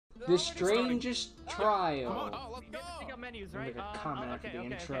The strangest Come on. trial. Oh, let's go. Pick up menus, I'm right? gonna comment after the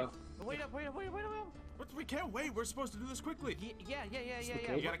intro. Wait up. What? We can't wait. We're supposed to do this quickly. Yeah.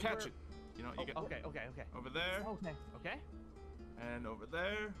 Okay. You gotta catch it. You know, you got. Okay. Over there. Okay. And over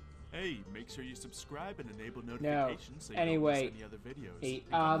there. Hey, make sure you subscribe and enable notifications so you Anyway, don't miss any other videos. Hey,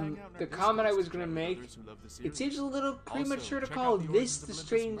 And come hang out in the our comment I Discord was to gonna chat with make, others who love the it series. seems a little premature to check call out the this Origins the of Olympus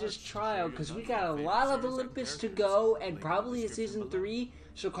strangest merch to trial, share because your we love got for a your lot favorite of series and Olympus to characters. go, and Link in the probably a description season below. 3,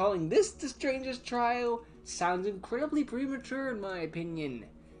 so calling this the strangest trial sounds incredibly premature in my opinion.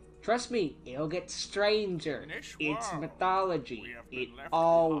 Trust me, it'll get stranger. In this It's world, mythology. we have been It left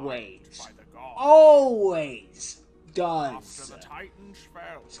always, behind by the gods. always After does. the Titans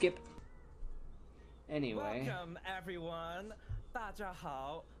fell. Skip. Anyway. Welcome everyone. 大家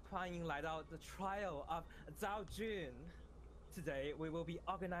好，欢迎来到 the trial of Zhao Jun. Today we will be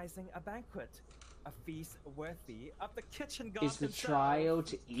organizing a banquet, a feast worthy of the kitchen god Is the himself. trial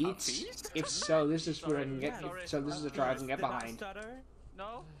to eat? feast? If so, this is what I can get. Sorry. So this is the trial I can get Did I behind. stutter?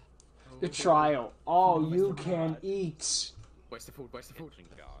 No. The trial. All Mr. you can God. eat. Where's the food? Where's the food?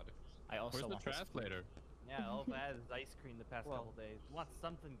 God. I also Where's the want this food. translator? Yeah, all I've had is ice cream the past couple days. Want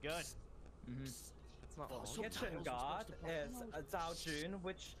something good? It's not Well, the kitchen god is Zhao Jun,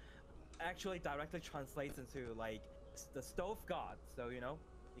 which actually directly translates into like the stove god. So you know,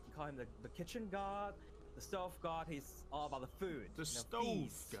 you can call him the kitchen god, the stove god. He's all about the food. The you know, stove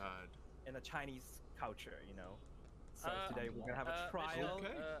feast god. in the Chinese culture, you know. So today we're gonna have a trial. Okay.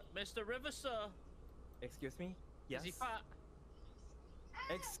 Mr. River, sir. Excuse me? Yes. Is he fat?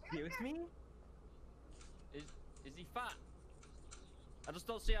 Excuse me? Is he fat? I just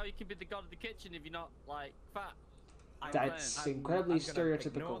don't see how you can be the god of the kitchen if you're not like fat. That's I'm incredibly gonna Ignore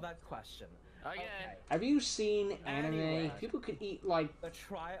stereotypical. that question. Okay. Have you seen anime? Anyway. People can eat like The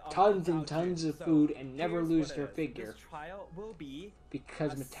trial of tons Zhao and tons Jun. of So, food and never here's lose what their it is. figure This trial will be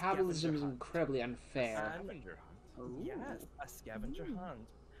because a metabolism scavenger is hunt. incredibly unfair. And yes, a scavenger hunt,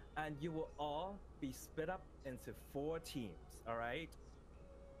 and you will all be split up into 4 teams. All right.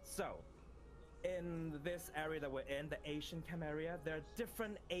 So, in this area that we're in, the Asian Cam area, there are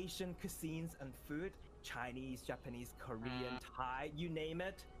different Asian cuisines and food: Chinese, Japanese, Korean, Thai, you name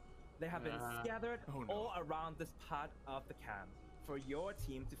it. They have been scattered Oh, no. all around this part of the camp for your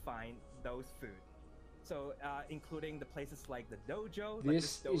team to find those food. So, including the places like the dojo.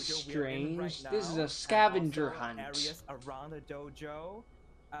 This like is dojo we are in right strange. This is now, a scavenger and also hunt. Areas around the dojo.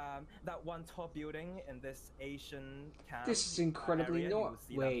 That one tall building in this Asian camp. This is incredibly area, you normal. will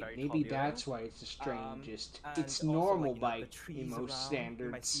see that Wait, very maybe tall building. that's why it's the strangest. And It's also, normal like, by the trees in most around. You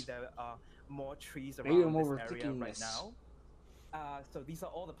might see standards. there are more trees around Maybe I'm this area overthinking right this. now. So these are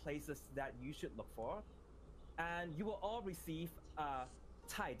all the places that you should look for, and you will all receive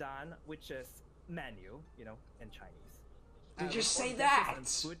Tai Dan, which is menu, you know, in Chinese. Did you with say all the dishes that? and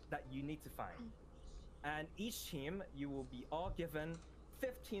food that you need to find. And each team, you will be all given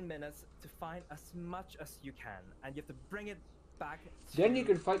 15 minutes to find as much as you can, and you have to bring it back. Then you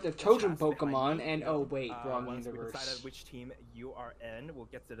to can fight the the totem chest behind Pokemon me, and you know, oh wait, wrong once we universe. decided which team you are in, we'll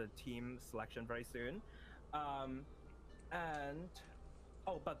get to the team selection very soon. And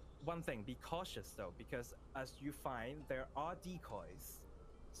oh, but one thing, be cautious though, because as you find, there are decoys.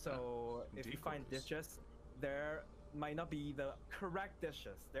 So if you find Decoys. dishes, there might not be the correct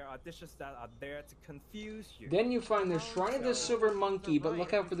dishes. There are dishes that are there to confuse you. Then you find the Shrine of the So- Silver Monkey, but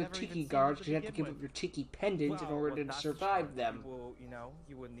look out for the We've never even Tiki seen guards them because you have to to give begin up your Tiki pendants in order to that's survive true. them. You will, you know,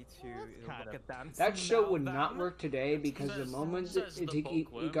 you will need to kind look of- at them. That show smell would not them. work today because the Says- moment says the the Tiki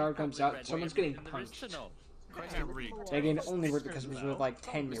bookworm, guard comes probably out, read someone's everything getting there is to punched. know. Can't read. They can only work because we're Well, like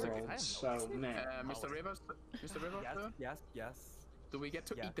 10-year-olds, so man. Mr. Rivers, Mr. Rivers, Yes. do we get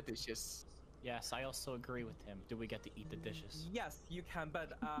to Yeah. eat the dishes? Yes, I also agree with him. Do we get to eat the dishes? Yes, you can,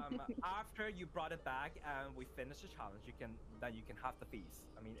 but after you brought it back and we finished the challenge, you can have the feast.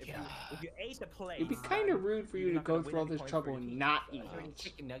 I mean, if you ate the plate, It'd be kind of rude for you you're to not gonna go through all win any this points trouble for and your not team. eat.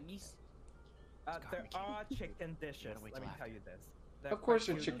 Chicken nuggies? There are chicken dishes. wait Let me till tell you this. They're Of course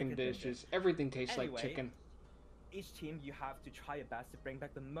quite they're good chicken dishes. Everything tastes like Anyway, chicken. Each team, you have to try your best to bring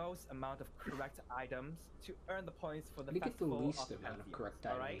back the most amount of correct items to earn the points for the You get the festival least of amount of Pantheons, correct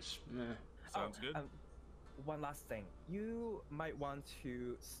all right? items. Meh. Sounds good. One last thing. You might want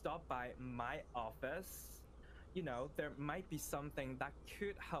to stop by my office. You know, there might be something that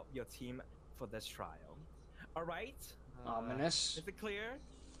could help your team for this trial. All right? Ominous. Is it clear?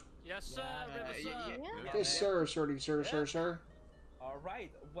 Yes, sir. River, sir. Yes, sir. All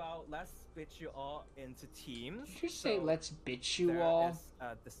right. Well, let's split you all into teams. Did you say So let's bitch you there all? is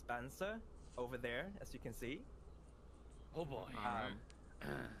a dispenser over there, as you can see. Oh boy.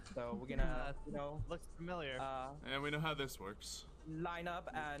 So we're gonna, you know, Looks familiar. And we know how this works. line up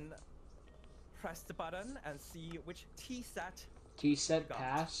and press the button and see which tea set. Tea set Got.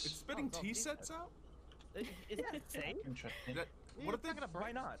 pass. It's spitting Oh, tea tea sets out? Is it safe? Interesting. That, what if they...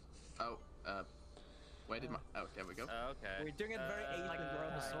 Why not? Oh, where did my... Oh, there we go. Okay. We're doing it very like Asian.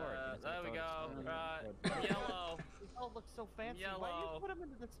 throwing the sword. There we go. Right. Yellow. These all look so fancy. Why do Yellow. you put them in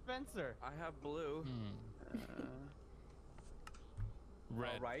the dispenser? I have blue. Red.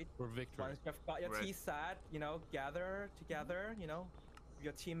 All right. For victory. Once you've got your Red. tea set, you know, gather together, you know,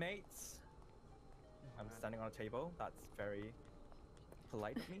 your teammates. I'm standing on a table. That's very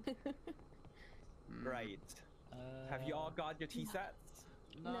polite of me. Right. Have you all got your tea sets?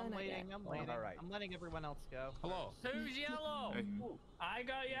 No, No, I'm not waiting. yet. I'm waiting. All right. I'm letting everyone else go. Hello. Who's yellow? Hey. I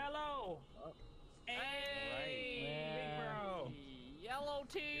got yellow. Hey, bro. Yellow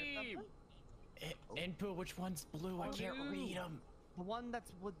team. Input, which one's blue? I can't Blue. read them. The one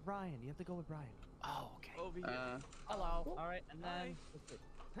that's with Brian. You have to go with Brian. Oh, okay. Over here. Hello. All right, and then.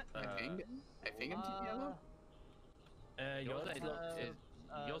 I think I'm yellow. Yours is,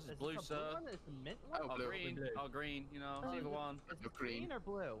 yours is blue, this the sir. Blue one? Is the mint one? Oh, Oh, blue. green. Oh, green. You know, Oh, either one. Is Blue, it green green. or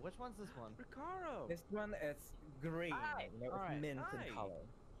blue? Which one's this one? Ricaro. This one is green. Aye. You know, All right. it's mint Aye. in color.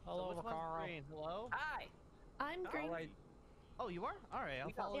 Hello, which one's green? Hello. Hi. I'm green. All right. Oh, you are? All right, I'll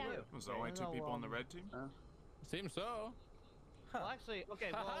follow Yeah. you. Was there only two people on the red team? Seems so. Well, actually, okay.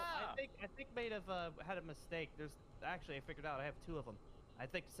 Well, I think may have had a mistake. There's actually I figured out I have two of them. I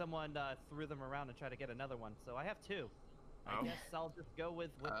think someone threw them around and tried to get another one, so I have two. I Oh. guess I'll just go with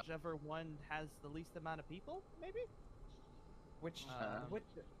whichever one has the least amount of people, maybe. Which? Which?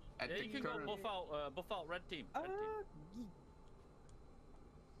 At Yeah, the you can go current... buff out red team. Red team.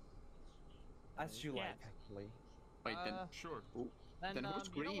 As you Yeah. like, actually. Wait, then... Sure. Then, Then who's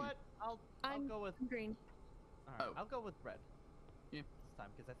you know green? what? I'll I'm go with. green. All right, Oh. I'll go with red. Yeah. This time,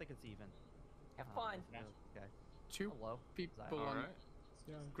 because I think it's even. Have fun. Okay. Two Hello. people Zion. on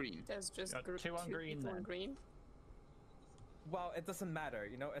Alright. green. There's just Got two on green people on then. green. Well, it doesn't matter.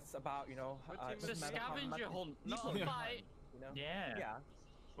 You know, it's about it It's a doesn't matter how much scavenger hunt, not people a you fight. find, you know? Yeah. Yeah.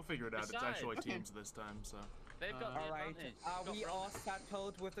 We'll figure it out. It's Besides- actually teams this time, so... They've got the All right. advantage. Are Got we round- all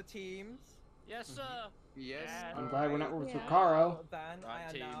settled with the teams? Yes, sir. Yes. I'm glad we're not with Yeah. Ricaro. So then Right,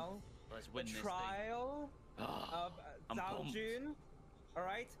 I team. announce Let's the win this thing. trial of I'm Zhao pumped. Jun. All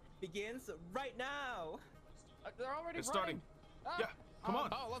right, begins right now. They're already It's starting. Ah, Yeah, come on.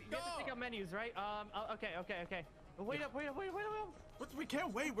 Oh, let's We have to take go. out menus, right? Okay. Wait up. What? We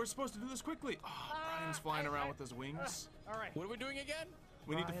can't wait. We're supposed to do this quickly. Oh, Brian's flying around with his wings. All right. What are we doing again?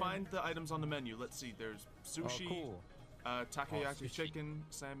 We need to Brian. find the items on the menu. Let's see. There's sushi, Oh, cool. takoyaki sushi. chicken,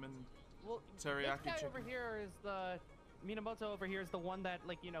 salmon. Well, Teriyaki this guy over chicken. here is the Minamoto over here is the one that,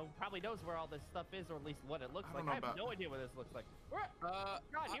 like, you know, probably knows where all this stuff is, or at least what it looks I like. don't know I have about- no idea what this looks like. God,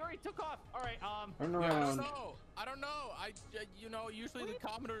 he already took off. All right. Turn I don't around. know. I don't know. You know, usually the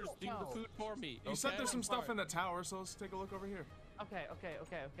commoners do the food for me. You said okay? there's some I'm stuff fine. in the tower, so let's take a look over here. Okay. Oh.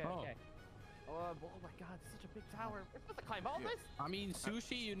 Okay. Oh my God, it's such a big tower. We're supposed to climb all Yeah. this? I mean,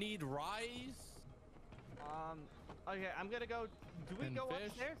 sushi, you need rice. Okay, I'm gonna go. Do we And go fish?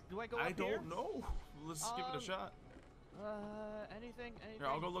 upstairs? Do I go up I here? don't know. Let's give it a shot. Anything? Here,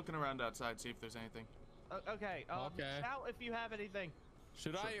 I'll go looking around outside, see if there's anything. Okay. Okay. Shout if you have anything.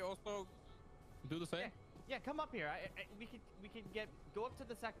 Should I also do the same? Yeah, come up here. We could go up to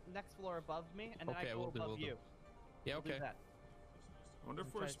the next floor above me, and then I Okay, go we'll do, above we'll do. you. Yeah, We'll do okay. that. I wonder if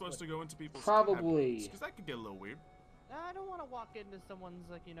Let's we're try supposed to split. go into people's Probably. Because that could get a little weird. I don't want to walk into someone's,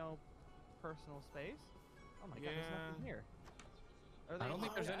 like, you know, personal space. Oh my God, there's nothing Yeah. here. Are I they- don't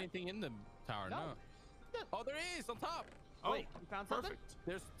think there's anything in the tower, no. No. Oh, there is on top. Oh, Wait, you found something? perfect.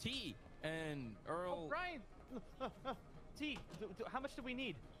 There's tea and Oh, Earl. Brian! T, how much do we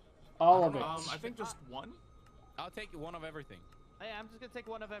need? All of it. I think just one. I'll take one of everything. Yeah, I'm just gonna take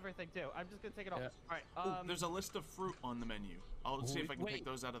one of everything too. I'm just gonna take it all. Yeah. All right. Ooh, there's a list of fruit on the menu. I'll see if I can pick Wait.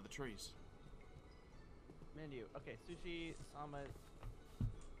 those out of the trees. Menu. Okay, sushi, salmon,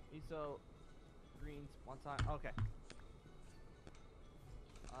 miso, greens, wonton. Okay.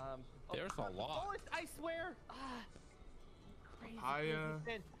 There's a lot. Oh, I swear. Crazy. Papaya,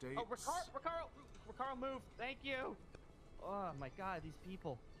 crazy thin. Oh, dates. Ricaro, move. Thank you. Oh my God, these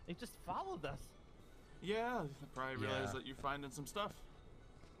people. They just followed us. Yeah, I probably realized Yeah. that you're finding some stuff.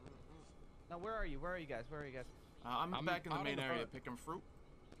 Now, where are you? Where are you guys? I'm back in the out main in the area front. picking fruit.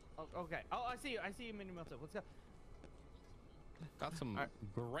 Oh, okay. Oh, I see you. I see you, Minamoto. Let's go. Got some Alright.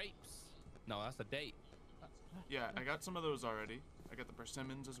 grapes. No, that's a date. Yeah, I got some of those already. I got the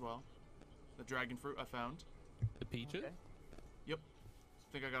persimmons as well. The dragon fruit I found. The peaches. Okay. Yep.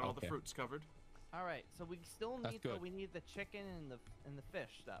 Think I got all the Okay. fruits covered. All right. So we still That's need. So good. we need the chicken and the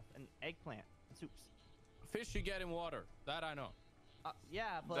fish stuff and eggplant and soups. Fish you get in water. That I know.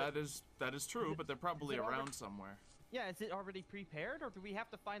 Yeah, but that is true, but they're probably around somewhere. yeah, is it already prepared, or do we have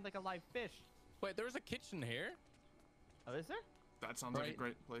to find like a live fish? Wait, there's a kitchen here. Oh, is there? That sounds like a Right.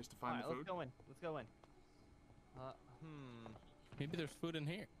 great place to find Alright, the let's food. go in. Let's go in. Maybe there's food in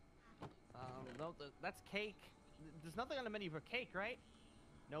here. No, that's cake. There's nothing on the menu for cake, right?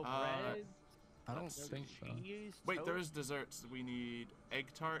 No Uh, bread. I don't no think so. cheese, Wait, toast. there is desserts. We need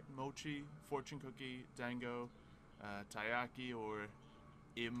egg tart, mochi, fortune cookie, dango, taiyaki, or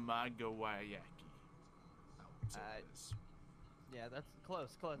imagawayaki. Yeah, that's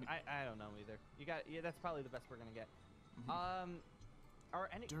close. I don't know either. Yeah, that's probably the best we're gonna get. Mm-hmm. Are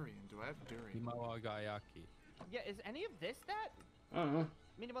any? Durian. Do I have durian? Imawagayaki. Yeah, is any of this that? I don't know.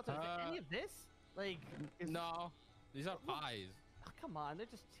 Minamoto, is any of this? Like, No, these are pies. Oh, come on, they're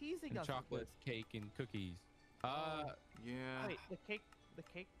just teasing And us. with chocolate, this. cake, and cookies. Yeah. Wait, the cake,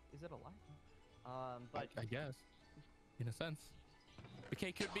 is it a lie? But I guess, in a sense, the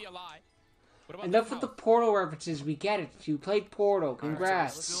cake could be a lie. What about Enough this with the house? Portal references. We get it. You played Portal. Alright, so I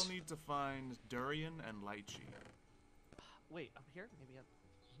Congrats. still need to find durian and lychee. wait, up here? Maybe up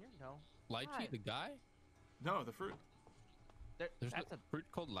here? No. Lychee, Why? the guy? No, the fruit. There's That's a fruit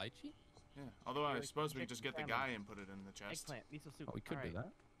called lychee? Yeah. Although I Like suppose we chicken could just get the salmon. guy and put it in the chest. eggplant, miso soup. Oh, we could do Alright.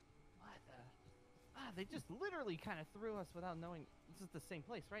 that. What the? They just literally kind of threw us without knowing. This is the same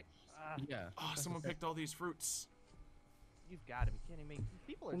place, right? Yeah. Oh, someone picked all these fruits. You've got to be kidding me.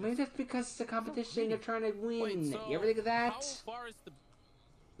 People are Well, maybe just... that's because it's a competition. They're trying to win. Wait, so You ever think of that? how far is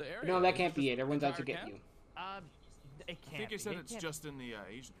the area? No, that Is can't be just it. Everyone's out to entire get camp? you. It can't I think you said be. It it's can't- just in the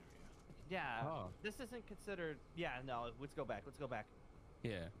Asian area. Yeah. Oh. This isn't considered... Yeah, no, let's go back. Let's go back.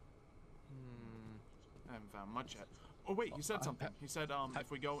 Yeah. I haven't found much yet. Oh wait, he said something. He said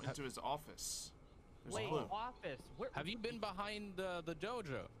if we go into his office, there's Wait, a clue. office. Where... Have you been behind the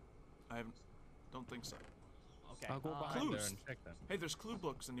dojo? I haven't. Don't think so. Okay. I'll go behind there Clues. and check them. Hey, there's clue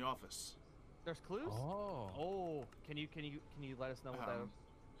books in the office. There's clues? Oh. Oh, can you let us know what that is?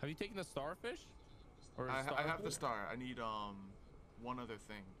 Have you taken the starfish? Or I have the starfish? star. I need one other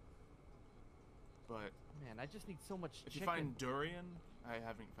thing. But Man, I just need so much if chicken. you find durian, I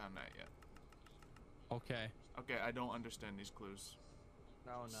haven't found that yet. Okay. Okay, I don't understand these clues.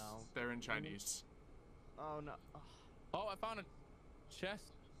 Oh no. They're in Chinese. Oh no. Oh, I found a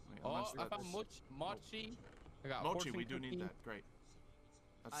chest. Wait, Oh, unless I found that's- mochi. I got Mochi, fortune we do need cookie, that. Great.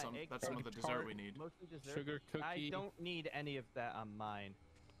 That's some. egg That's some of tart. the dessert we need. Mostly dessert. Sugar cookie. I don't need any of that on mine.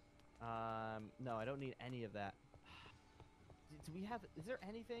 No, I don't need any of that. Do we have? Is there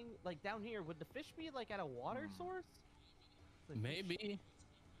anything like down here? Would the fish be like at a water source? The fish- Maybe.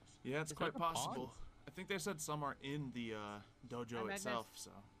 Yeah, it's Is there quite a pond? possible. I think they said some are in the dojo Magnus. itself.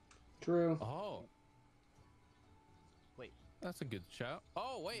 So. True. Oh. Wait. That's a good shout.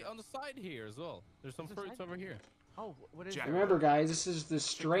 Oh, wait, on the side here as well. There's some Is there fruits side? over here. Oh, what is Jack. it? Remember, guys, this is the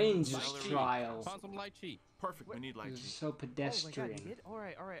strangest celery. trial. Found some lychee. Perfect. We need This is lychee. so Oh my god, pedestrian. you did? All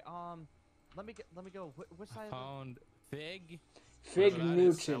right. Let me go. Which I side? found fig. Fig Whatever that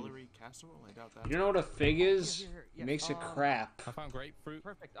is, Newton. Celery casserole. I doubt that. You know what a fig is? here, It yes, makes it crap. I found grapefruit.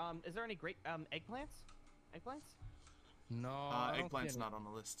 Perfect. Is there any great eggplants? Eggplants? No, I don't see Eggplant's any. not on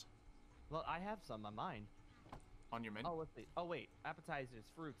the list. Well, I have some on mine. On your menu. Oh, let's see. Oh wait, appetizers,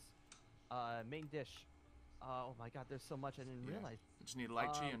 fruits, main dish. Oh my God, there's so much I didn't Yeah. realize. We just need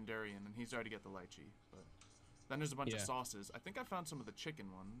lychee and durian, and he's already got the lychee. But then there's a bunch of Yeah. sauces. I think I found some of the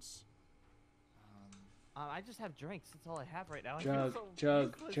chicken ones. I just have drinks. That's all I have right now. I Jug, feel so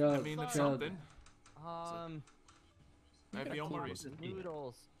jug, useless. jug. I mean, it's Jug. something. I have the Got Omar clues.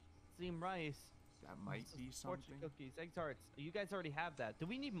 Noodles, steamed rice, That might be fortune something. cookies, egg tarts. You guys already have that. Do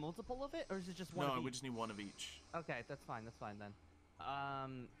we need multiple of it, or is it just one? No, of we each? just need one of each. Okay, that's fine. That's fine then.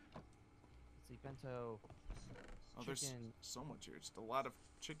 Let's see, bento. Oh, there's Chicken. so much here. Just a lot of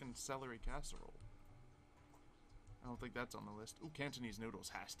chicken celery casserole. I don't think that's on the list. Ooh, Cantonese noodles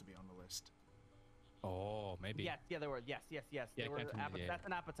has to be on the list. Oh, maybe. Yes, yeah, there were. Yes. Yeah, They were Cantonese, yeah. That's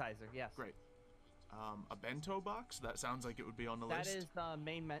an appetizer. Yes. Great. A bento box? That sounds like it would be on the That list. is the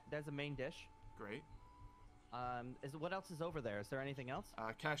main. There's a main dish. Great. What else is over there? Is there anything else?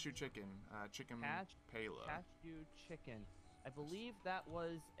 Cashew chicken. Chicken pala. Cashew chicken. I believe that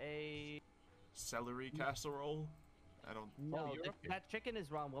was a. Celery casserole. I don't. No, you're okay. that chicken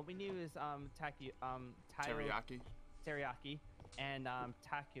is wrong. What we need is Teriyaki. teriyaki and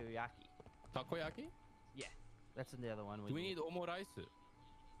takoyaki. Takoyaki? That's the other one. Do we need omoraisu?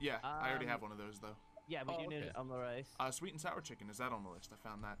 Yeah, I already Um, have one of those though. Yeah, we Oh, do need okay. rice. Sweet and sour chicken. Is that on the list? I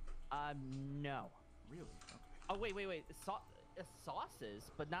found that. No. Really? Okay. Oh wait. Sauces,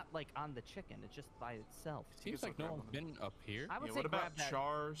 but not like on the chicken. It's just by itself. Seems guess like I'll no grab one's one of been up here. I would Yeah, say what about grab that.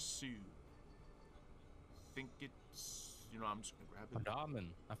 char siu? Think it's you know, I'm just gonna grab it. Ramen.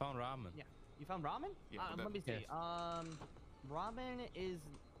 I found ramen. Yeah. You found ramen? Yeah, but Let me see. yes. Ramen is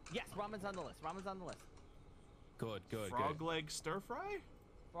yes, ramen's on the list. Ramen's on the list. Good, good, Frog good. leg stir fry?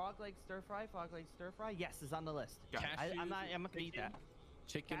 Frog leg stir fry. Frog leg stir fry. Yes, is on the list. Got it. I'm not gonna eat that.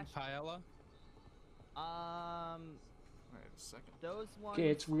 Chicken paella. Wait a second. Those ones. Okay,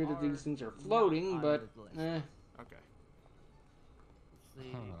 it's weird that these are things are not floating, on but the list. Okay. Let's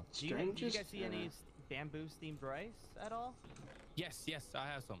see. Huh. Do you Strangest? guys see any bamboo steamed rice at all? Yes, yes, I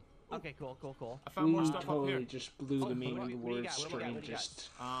have some. Okay, cool. I found more We stuff up totally here. just blew Oh, the meaning of the what do you word got? What do you got? What do you got? strangest.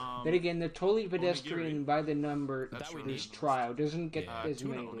 Then Then again, they're totally pedestrian onigiri. by the number. That's we This need. trial doesn't get Yeah. as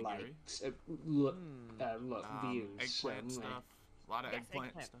Tuna many onigiri. likes. Views. Eggplant so, stuff. A lot of Yes, eggplant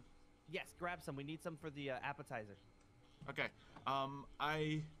eggplant. stuff. Yes, grab some. We need some for the appetizer. Okay.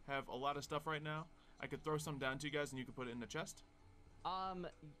 I have a lot of stuff right now. I could throw some down to you guys, and you could put it in the chest.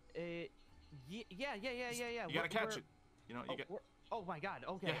 Yeah. You gotta catch it. You know, you get. Oh my God.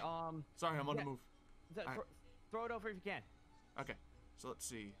 Okay. Yeah. Sorry, I'm on the yeah. move. Alright. Throw it over if you can. Okay. So let's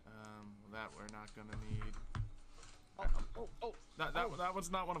see. That we're not gonna need. That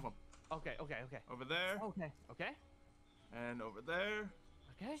one's not one of them. Okay. Over there. Okay. And over there.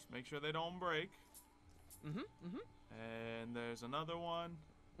 Okay. Just make sure they don't break. Mhm. And there's another one.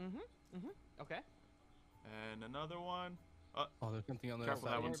 Okay. And another one. Oh, there's something on the Careful,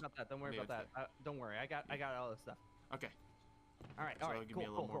 other that side. one's- Don't worry about that. Don't worry. I got all this stuff. Okay. All right. So that'll give me a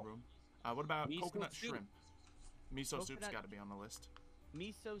little more room. What about Miso coconut soup. shrimp? Miso soup's Coconut- got to be on the list.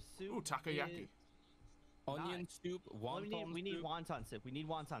 Miso soup. Ooh, takoyaki. is- Onion Nice. soup, wonton we need soup. wonton soup. We need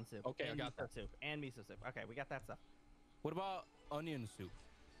wonton soup. Okay, I and got miso that. soup and miso soup. Okay, we got that stuff. What about onion soup?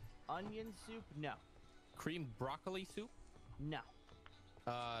 Onion soup? No. Cream broccoli soup? No.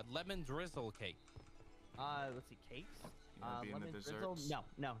 Lemon drizzle cake. Let's see. Cakes. You know, being the Lemon drizzle? desserts.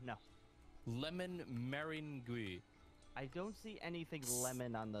 No. Lemon meringue. I don't see anything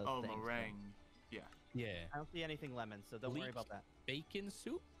lemon on the Oh, thing. meringue. Yeah. Yeah. I don't see anything lemon, so don't worry Bleach about that. Bacon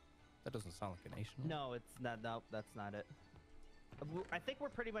soup? That doesn't sound like an Asian one. No, it's not. No, that's not it. I think we're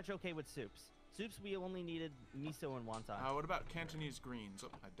pretty much okay with soups. Soups, we only needed miso and wonton. What about Cantonese greens? Oh,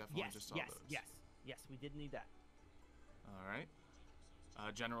 I definitely just saw those. Yes, we did need that. All right.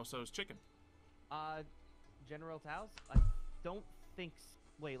 General Tso's chicken. General Tao's? I don't think.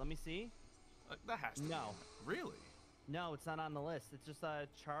 Wait, let me see. That has to. No. Be. Really? No, it's not on the list. It's just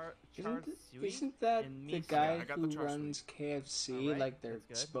char suey Isn't that and the miso. guy I got the who char siu. runs KFC, Alright, like their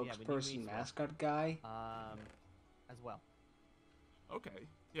that's good. Yeah, we need spokesperson miso. mascot guy? As well. Okay.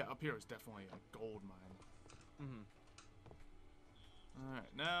 Yeah, up here is definitely a gold mine. Mm-hmm. All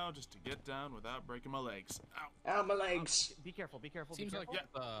right, now just to get down without breaking my legs. Ow. Ow, my legs! Be careful. Be careful. Seems be like careful.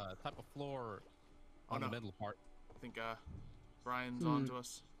 the type of floor Oh, on no. the middle part. I think Brian's on to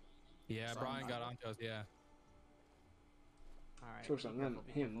us. Yeah, Sorry. Brian got onto us, yeah. All right. Throw be something careful, on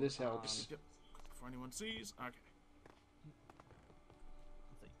be him, careful. this helps. Yep. Before anyone sees. Okay.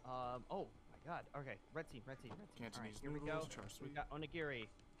 Let's see. Oh my God. Okay. Red team. All right. Cantonese Here we go. noodles, char We siu. got onigiri,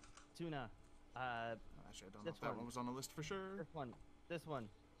 tuna. Actually, I don't know This if that one. one was on the list for sure. This one.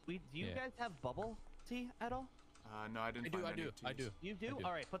 Do you Yeah. guys have bubble tea at all? No, I didn't find any of I these. do. You do? I do.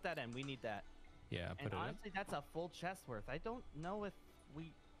 All right. Put that in. We need that. Yeah, And put it in. honestly, that's a full chest worth. I don't know if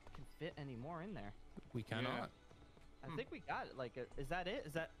we can fit any more in there. We cannot. I think we got it. Like, is that it?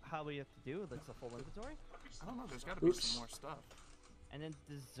 Is that how we have to do? That's a full inventory. I don't know. There's got to be Oops. some more stuff. And then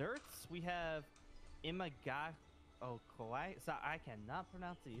desserts, we have imaga. Oh, kawaii. So I cannot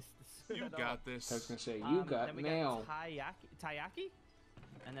pronounce these. You at all. got this. I was gonna say, you got then we mail. got taiyaki.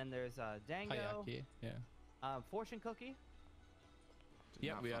 And then there's dango. Hayaki, yeah. Fortune cookie. Did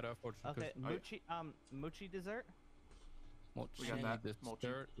Yeah, not we find- had a fortune Okay, cookie. mochi dessert. We got that. Mochi.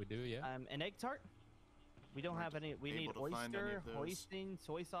 Dessert, we do, yeah. An egg tart. We don't Weren't have any. We need able to find any oyster, of those. hoisin,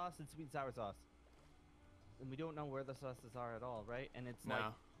 soy sauce, and sweet and sour sauce. And we don't know where the sauces are at all, right? And it's No. like,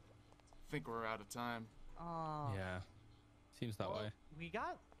 I think we're out of time. oh, Yeah. Seems that way. we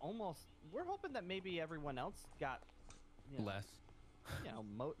got almost. We're hoping that maybe everyone else got, you know, Less.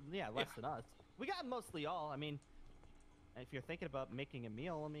 less Yeah. than us. We got mostly all. I mean, if you're thinking about making a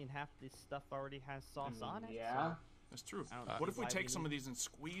meal, I mean, half this stuff already has sauce on it. Yeah. So That's true. I don't What see if we why take we some need- of these and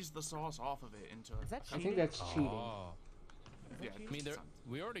squeeze the sauce off of it into? is that I cheating? think that's cheating. Oh. Yeah, I mean,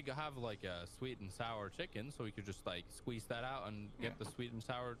 we already have like a sweet and sour chicken, so we could just like squeeze that out and get Yeah. the sweet and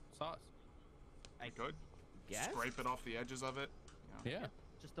sour sauce. I could guess? scrape it off the edges of it. you know. Yeah.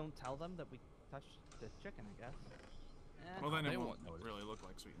 Just don't tell them that we touched the chicken, I guess. Well, then They it won't won't notice. really look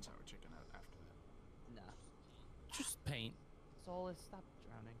like sweet and sour chicken after that. Nah. Just paint. Solus, stop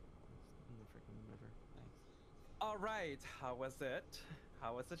drowning. It's in the freaking river. Thanks. All right, how was it?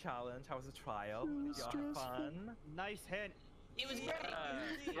 How was the challenge? How was the trial? Did y'all have fun? Nice hint. It was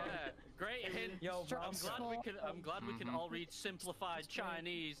great. Yeah, great hint. Yo, I'm glad we can all read simplified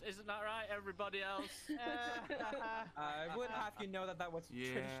Chinese. Isn't that right, everybody else? I would have you know that that was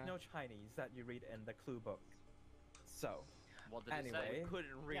Yeah. traditional Chinese that you read in the clue book. So, What did it anyway, say?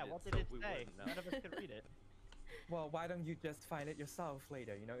 Couldn't read Yeah, it, what did so it we say? wouldn't know. None of us could read it. well, why don't you just find it yourself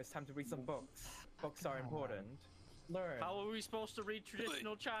later? You know, it's time to read some books. Books are important. Learn. How are we supposed to read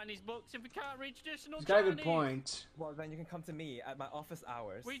traditional Chinese books if we can't read traditional He's got a Chinese? good point. Well, then you can come to me at my office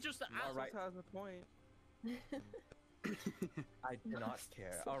hours. We just All right. Has a point. I do not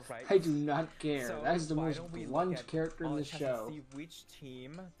care. All right. I do not care. So, That is the why most don't we look blunt at character in all the the tests show. and see which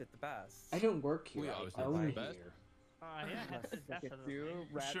team did the best. I don't work here. We I always did own the best. here. Yeah, Let's look at definitely. you,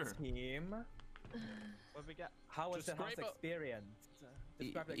 red Sure. team. What we got? How was Just the house scrape up- experience?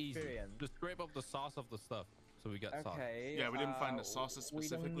 Describe the Easy. experience. Just scrape up the sauce of the stuff, so we got sauce. Okay. Yeah, we didn't find the sauces we don't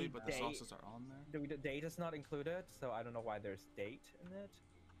specifically, need but the date. sauces are on there. The date is not included, so I don't know why there's date in it.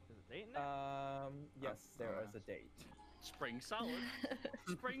 Is it date in there? Yes, there is a date. Spring salad.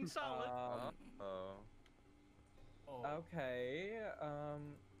 Spring salad. Okay.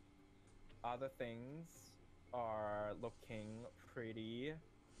 Other things are looking pretty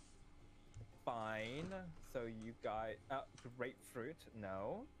fine. So you got grapefruit.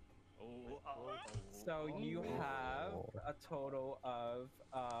 No. So you have a total of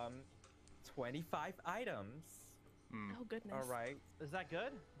 25 items. Oh goodness. All right. Is that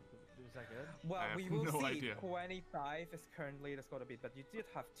good? Is that good? Well, I we have will no see. idea. 25 is currently the score to beat, but you did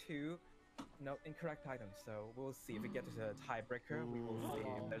have 2 incorrect items, so we'll see if we get to the tiebreaker. We will see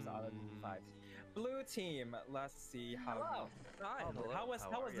if there's other 5s. Blue team, let's see how. Hello. How was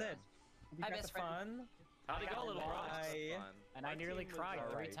it? Did you Hi, guys best have friend. fun? How'd it go, little bro? And I nearly cried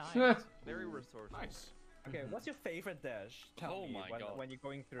 3 alright. times. Very resourceful. Nice. Okay, what's your favorite dish? Tell Oh me my God. when you're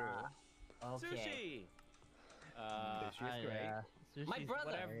going through. Okay. Sushi is great. My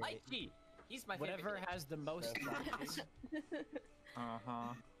brother, whatever. Mikey. He's my Whatever favorite. has the most.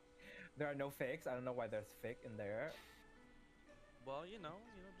 There are no fakes. I don't know why there's fake in there. Well, you know,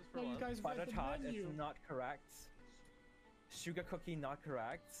 just for No, you love. guys read Butter the tart is menu. not correct. Sugar cookie not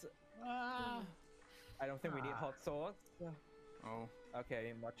correct. Ah. I don't think we need hot sauce. Oh.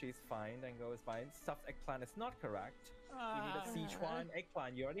 Okay, mochi's fine, dango is fine. Stuffed eggplant is not correct. You need a Sichuan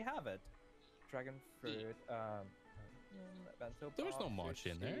eggplant, you already have it. Dragon fruit, bento There was no box, mochi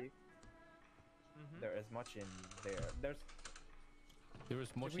in there. sushi. There is mochi in there. There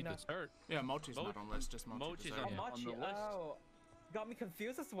was mochi we not- dessert. Yeah, mochi's not on list, just mochi. Mochi's dessert. on- Mochi, the list. oh, got me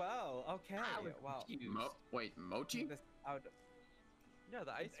confused as well. Okay, wow. Wait, mochi? This out. Yeah,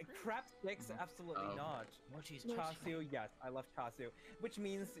 the ice cream. Crab sticks, absolutely Oh. not. Mochi's Char siu, yes, I love char siu. Which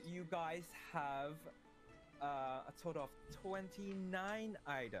means you guys have a total of 29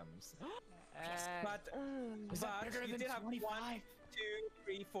 items. But you did have 1, 2,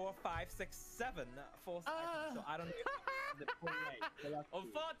 3, 4, 5, 6, 7 false items. So I don't know if the full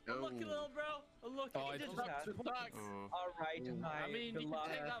rate. Unlucky little bro. Unlucky. Oh, I Did just that. have to back. All right, my I mean, you can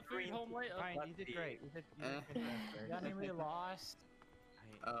take that food green home later. Fine, Let's you did see. great. You did fantastic. Got any lost?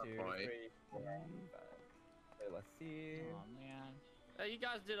 Oh, 2, boy. 3, 4, 5. Okay, let's see. Oh man. You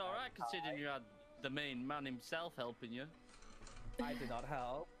guys did all right considering you had the main man himself helping you. I did not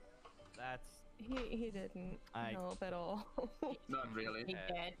help. That's He didn't help at all. Not really. Hey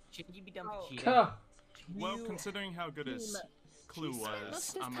Dad, shouldn't you be done Oh. for cheating? Huh. Well, considering how good his clue Look,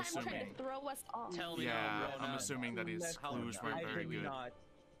 was, this I'm time tried assuming. to throw us off. Tell me Yeah, how I'm assuming that his Listen, clues weren't I very did good. not.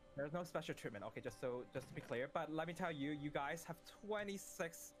 There's no special treatment. Okay, just to be clear, but let me tell you, you guys have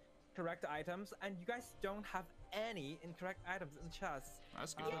 26 correct items, and you guys don't have any incorrect items in chess.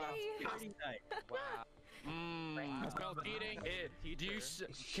 That's good. So that's pretty nice. Wow. Smell cheating. Do you Is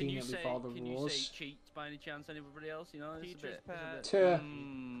can cheating you if we say follow the can you say rules? cheat by any chance? Anybody else? You know, it's Teacher's a bit, pet. it's a bit,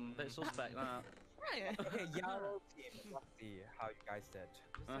 Tuh. bit suspect that. Okay, yellow team. Let's see how you guys did.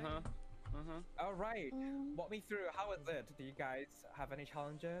 All right, walk me through. How was it? Do you guys have any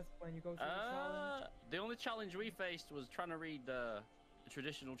challenges when you go through the challenge? The only challenge we faced was trying to read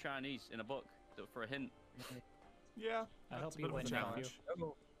traditional Chinese in a book for a hint. Yeah, I that's hope a you bit of a win, Matthew. challenge.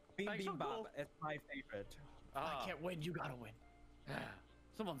 Oh, Bim Thanks, Bim Uncle. Bam. It's my favorite. Ah, I can't win. You gotta win.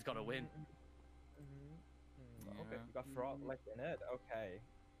 someone's got to win. Okay, Yeah. you got frog left in it. Okay.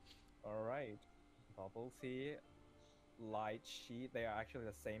 All right. Bubble tea, light sheet. They are actually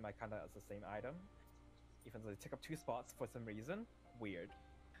the same. I kind of as the same item, even though they take up 2 spots for some reason. Weird.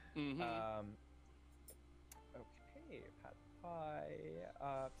 Mm-hmm. Okay, pad thai,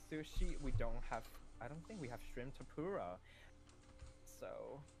 sushi. We don't have. I don't think we have shrimp tempura.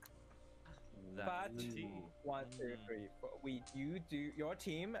 So, But tea. 1, 2, 3, 4. Your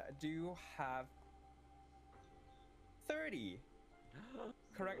team do have 30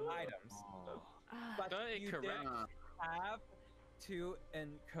 correct items. But 30 you correct. did have 2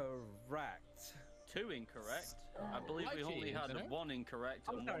 incorrect. 2 incorrect. I believe we only cheating, had isn't it? 1 incorrect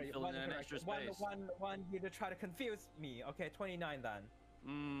and 1 filling in an extra space. One you to try to confuse me. Okay, 29 then.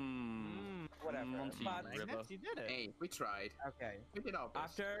 Whatever. Monty But River. You did it. Hey, we tried. okay. We did our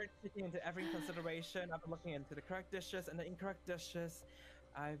best. After taking into every consideration, after looking into the correct dishes and the incorrect dishes,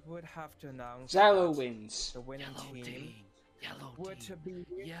 I would have to announce Xylo that wins. the winning team would be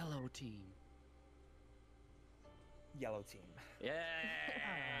Yellow team. yellow team. Yeah.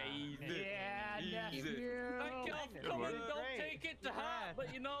 Yeah, nephew. Come on, Good don't Great. take it to heart,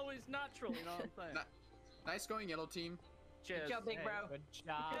 but you know it's natural, you know what I'm saying? Nice going, yellow team. Cheers. Good job, big bro. Good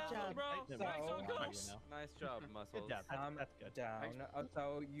job. Good job, bro. Nice Thanks, job. Uncle. Nice job, muscles. Good job. That's good. Down.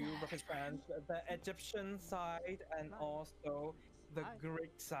 So you represent the Egyptian side and also the Hi.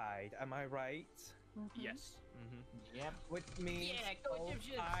 Greek side. Am I right? Yes. Yep. Which means Yeah, go both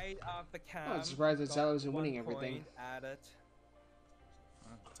Egyptians. side of the camp. I'm surprised that got Xylo's winning 1 everything. point added.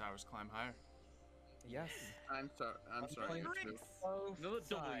 Towers climb higher. Yes. I'm sorry. Both Another sides.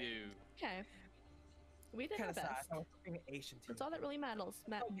 W. Okay. We did our Kinda sad. best. I was hoping Asian team. That's all that really matters.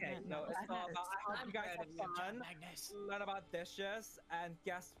 Okay, no, it's not about. I hope you guys have fun. Magnus. Learn about dishes, and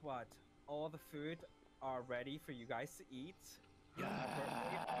guess what? All the food are ready for you guys to eat. Okay,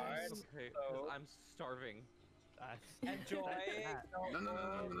 So- 'cause I'm starving. Enjoy.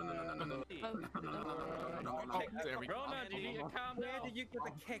 No. Oh, there we go. Rona, do you need to calm Where down? did you get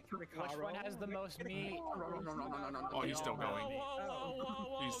the cake, Ricardo? Which one has the most meat? Oh, he's still Whoa, going.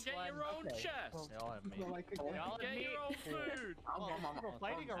 whoa, He's- get your own Okay. chest. They all have meat. Y'all have Get meat. your own food. We're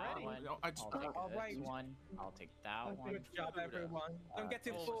fighting already. One. No, I just- I'll take All this right. one. I'll take that one. Good job, everyone. Don't get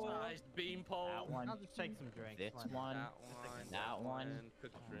too full. Oversized beanpole. That one. I'll just take some drinks. This Why not? one. That one.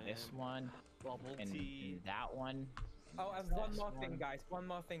 Cooked This shrimp, one. bubble And tea. that one. Oh, and one more thing, guys. One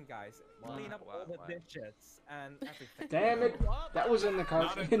more thing, guys. Clean up all the What? dishes and everything. Damn it! That was in the card.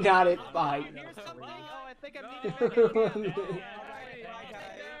 Not it. Not it. Bye. Here's something. Oh, I think I'm No. needing Bye,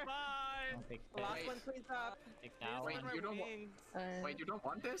 guys. bye. I'll take Last that. one cleans up. Take that Wait, one. you don't Uh, Wait, you don't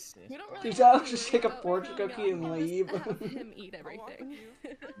want this? we don't really Did have Alex to just worry take a about fortune cleaning cookie up. and We'll leave? just have him eat everything.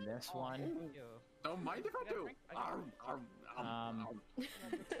 This one. Don't mind if I do.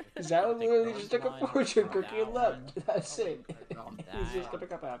 Xylo literally just took a One. fortune cookie and That left. one. That's it. He's just That. gonna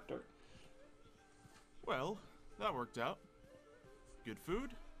come after. Well, that worked out. Good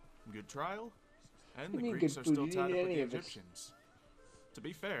food, good trial, and the You mean Greeks good are food? still You tied didn't up with eat the any of it. Egyptians. To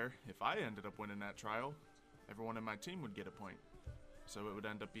be fair, if I ended up winning that trial, everyone in my team would get a point. So it would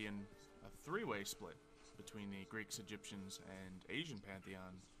end up being a three-way split between the Greeks, Egyptians, and Asian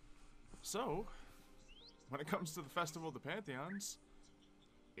pantheon. So, when it comes to the Festival of the Pantheons,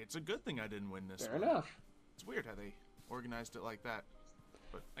 it's a good thing I didn't win this Fair one. enough. It's weird how they organized it like that.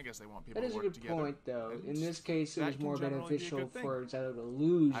 But I guess they want people That to is a work good together. point, though. and In this case, it that was can more generally be a beneficial good thing. for Xylo to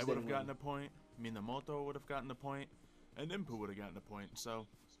lose I would than have gotten win. a point, Minamoto would have gotten a point, and Impu would have gotten a point, so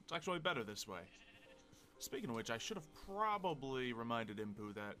it's actually better this way. Speaking of which, I should have probably reminded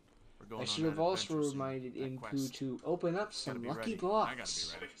Impu that we're going I on should have that also adventure soon, reminded that Impu quest. to open up Gotta some be lucky ready.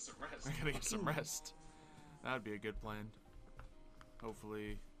 blocks. I gotta be ready. I gotta get some rest. That'd be a good plan.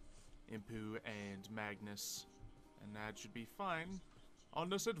 Hopefully, Impu and Magnus and Nad should be fine on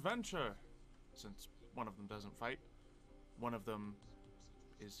this adventure, since one of them doesn't fight. One of them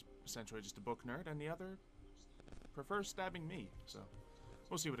is essentially just a book nerd, and the other prefers stabbing me. So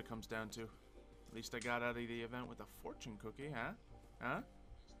we'll see what it comes down to. At least I got out of the event with a fortune cookie, huh? Huh?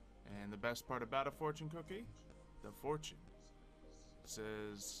 And the best part about a fortune cookie? The fortune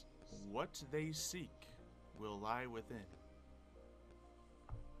says, what they seek will lie within.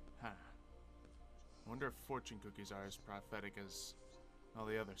 Huh. Wonder if fortune cookies are as prophetic as all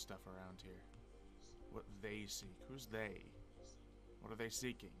the other stuff around here. What they seek. Who's they? What are they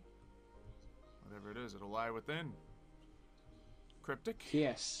seeking? Whatever it is, it'll lie within. Cryptic?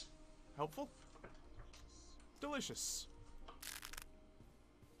 Yes. Helpful? Delicious.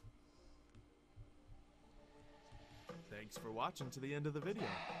 Thanks for watching to the end of the video.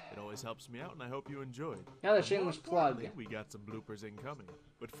 It always helps me out and I hope you enjoyed. Now the But shameless more plug. importantly, we got some bloopers incoming.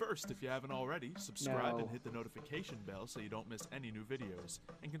 But first, if you haven't already, subscribe No. and hit the notification bell so you don't miss any new videos.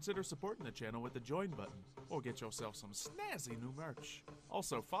 And consider supporting the channel with the join button. Or get yourself some snazzy new merch.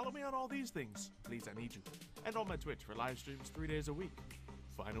 Also, follow me on all these things. Please, I need you. And on my Twitch for live streams 3 days a week.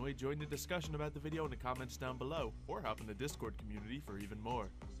 Finally, join the discussion about the video in the comments down below. Or hop in the Discord community for even more.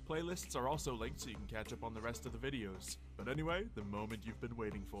 Playlists are also linked so you can catch up on the rest of the videos. But anyway, the moment you've been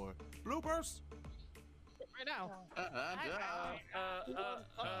waiting for. Bloopers! Right now.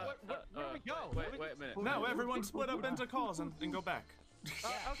 Where do we go? Wait a minute. Now everyone split up into calls and go back.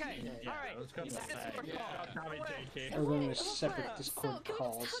 Okay. All right. Let's go to the side. Everyone was Hold separate on. Discord So, can we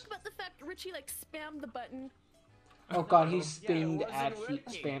calls. just talk about the fact Richie like spammed the button? Oh god, he's Yeah, it spammed wasn't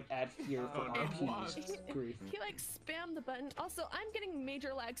spam ad fear for RPs. Grief. He like spammed the button. Also, I'm getting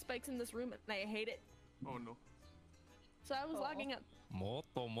major lag spikes in this room and I hate it. Oh no. So I was logging out.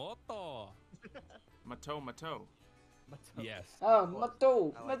 Moto. Mato. Yes. Oh,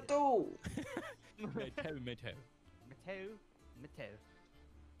 Mato! I like it. Mato! Mato.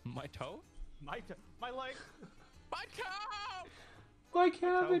 My toe? My leg. My cow! My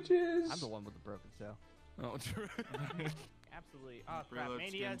cabbages! I'm the one with the broken toe. Oh, true. Absolutely. Oh crap. Reload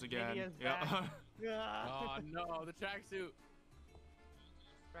Mania's skins again. back. Yeah. Oh no, the tracksuit.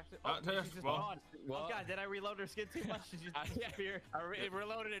 Oh, yeah, she's just well- gone. Oh god, did I reload her skin too much? Did you disappear? I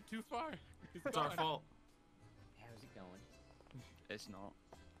reloaded it too far. It's our fault. How's it going? It's not.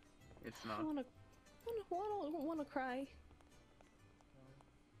 It's I not. wanna cry.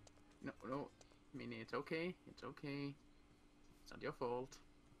 No. I mean, it's okay. It's okay. It's not your fault.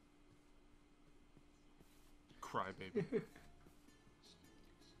 Cry, baby.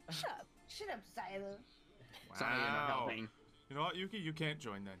 Shut up, Siler. Sorry, you're not Wow. helping. You know what, Yuki? You can't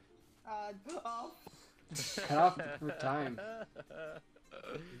join then. Oh, Cut off for time.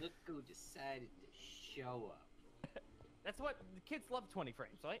 Look who decided to show up. That's what the kids love 20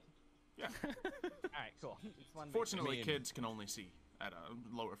 frames, right? Yeah. Alright, cool. Just wanted to make Fortunately, mean- kids can only see at a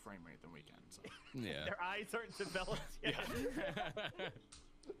lower frame rate than we can. So. Yeah. Their eyes aren't developed yet.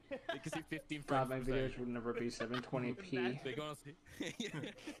 You can see 15 frames God, my per videos second. would never be 720p. They gonna see. It'd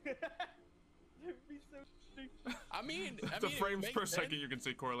be so interesting. I mean, The it frames makes per sense. second you can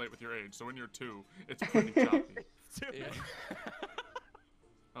see correlate with your age. So when you're 2, it's pretty choppy. Yeah.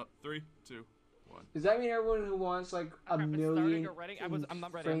 3, 2, 1. Does that mean everyone who wants like a Crap, it's million starting already? I'm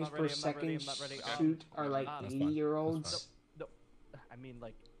not ready. frames I'm not per ready. I'm not ready. second I'm not ready. shoot are like that's 80-year-olds? No, I mean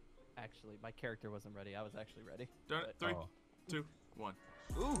like, actually, my character wasn't ready. I was actually ready. Done it. 3, Oh. 2, 1.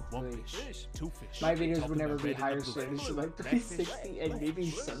 Ooh, Wait. fish, 2 fish. My videos would Top never of be the red higher and the blue. settings to like 360 and maybe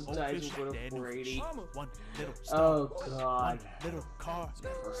sometimes would have 480. One little Oh stone, god. little car.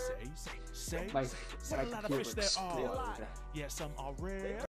 Say, My what a lot of fish computer there are. exploded. Yeah, some are red.